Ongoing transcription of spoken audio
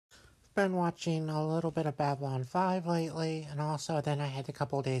been watching a little bit of Babylon 5 lately, and also then I had a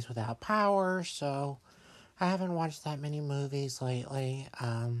couple of days without power, so I haven't watched that many movies lately.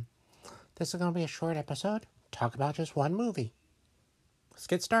 This is going to be a short episode. Talk about just one movie. Let's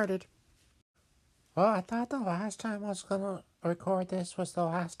get started. Well, I thought the last time I was going to record this was the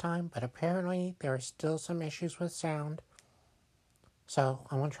last time, but apparently there are still some issues with sound. So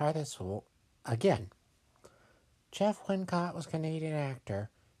I'm going to try this again. Jeff Wincott was a Canadian actor.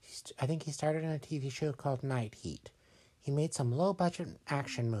 I think he started in a TV show called Night Heat. He made some low-budget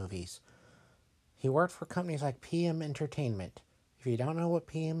action movies. He worked for companies like PM Entertainment. If you don't know what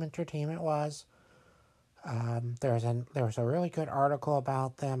PM Entertainment was, there was a really good article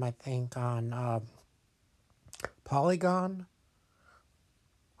about them, I think, on Polygon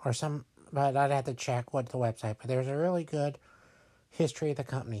or some, but I'd have to check what the website. But there's a really good history of the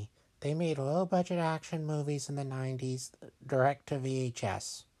company. They made low-budget action movies in the 90s, direct to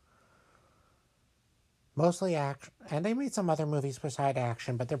VHS. Mostly action, and they made some other movies beside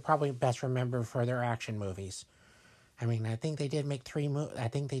action, but they're probably best remembered for their action movies. I mean, I think they did make three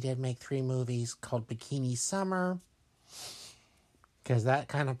movies called Bikini Summer, because that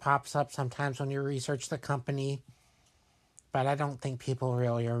kind of pops up sometimes when you research the company, but I don't think people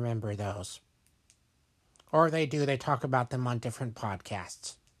really remember those. Or they do, they talk about them on different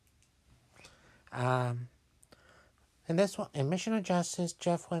podcasts. In this one, in Mission of Justice,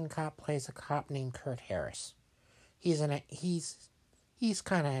 Jeff Wincott plays a cop named Kurt Harris. He's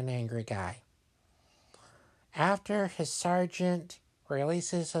kind of an angry guy. After his sergeant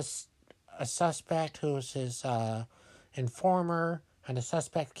releases a suspect who is his informer, and the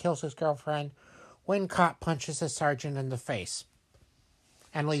suspect kills his girlfriend, Wincott punches the sergeant in the face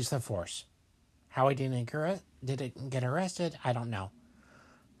and leaves the force. How he didn't get arrested, I don't know.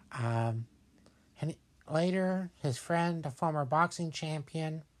 And later, his friend, the former boxing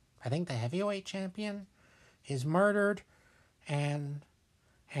champion, I think the heavyweight champion, is murdered, and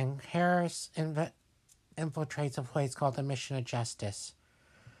Harris infiltrates a place called the Mission of Justice.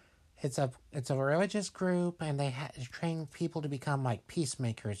 It's a religious group, and they train people to become like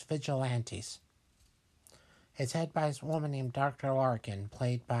peacemakers, vigilantes. It's headed by a woman named Dr. Larkin,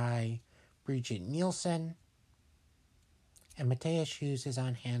 played by Bridget Nielsen, and Matthias Hues is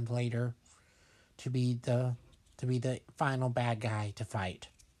on hand later to be the final bad guy to fight.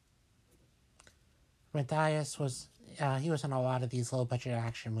 Matthias was in a lot of these low-budget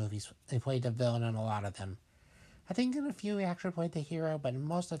action movies. He played the villain in a lot of them. I think in a few he actually played the hero, but in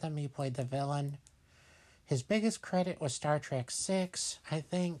most of them he played the villain. His biggest credit was Star Trek VI, I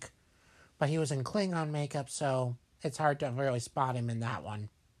think, but he was in Klingon makeup, so it's hard to really spot him in that one.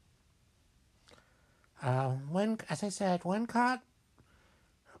 As I said, Wincott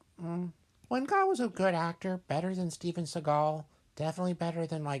was a good actor, better than Steven Seagal, definitely better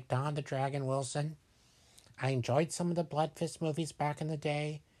than like Don the Dragon Wilson. I enjoyed some of the Blood Fist movies back in the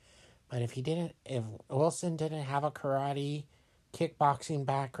day, but if Wilson didn't have a karate, kickboxing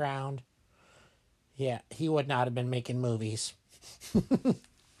background, yeah, he would not have been making movies.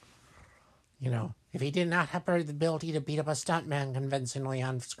 If he did not have the ability to beat up a stuntman convincingly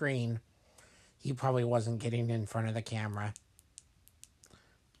on screen, he probably wasn't getting in front of the camera.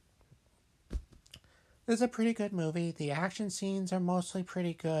 This is a pretty good movie. The action scenes are mostly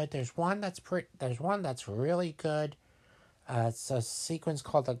pretty good. There's one that's really good. It's a sequence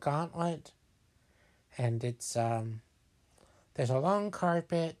called The Gauntlet, and it's there's a long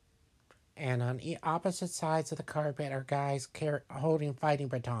carpet, and on opposite sides of the carpet are guys holding fighting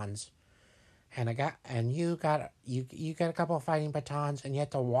batons. And you got a couple of fighting batons, and you have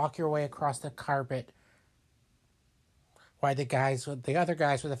to walk your way across the carpet while the other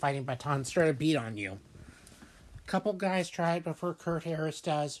guys with the fighting batons try to beat on you. A couple guys try it before Kurt Harris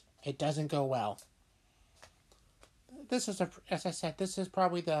does. It doesn't go well. As I said, this is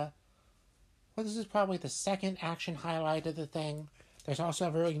probably the second action highlight of the thing. There's also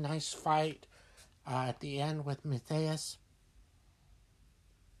a really nice fight at the end with Matthias.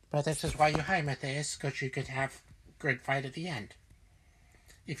 But this is why you hire Matthias, because you could have a good fight at the end.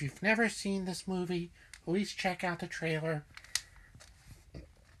 If you've never seen this movie, at least check out the trailer.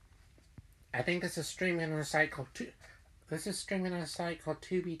 I think this is streaming on a site called Tubi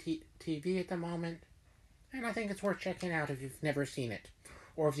TV at the moment, and I think it's worth checking out if you've never seen it,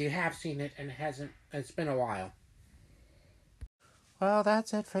 or if you have seen it and it's been a while. Well,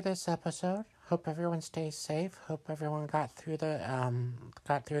 that's it for this episode. Hope everyone stays safe. Hope everyone got through the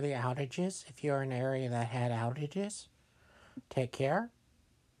outages. If you're in an area that had outages, take care.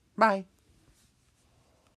 Bye.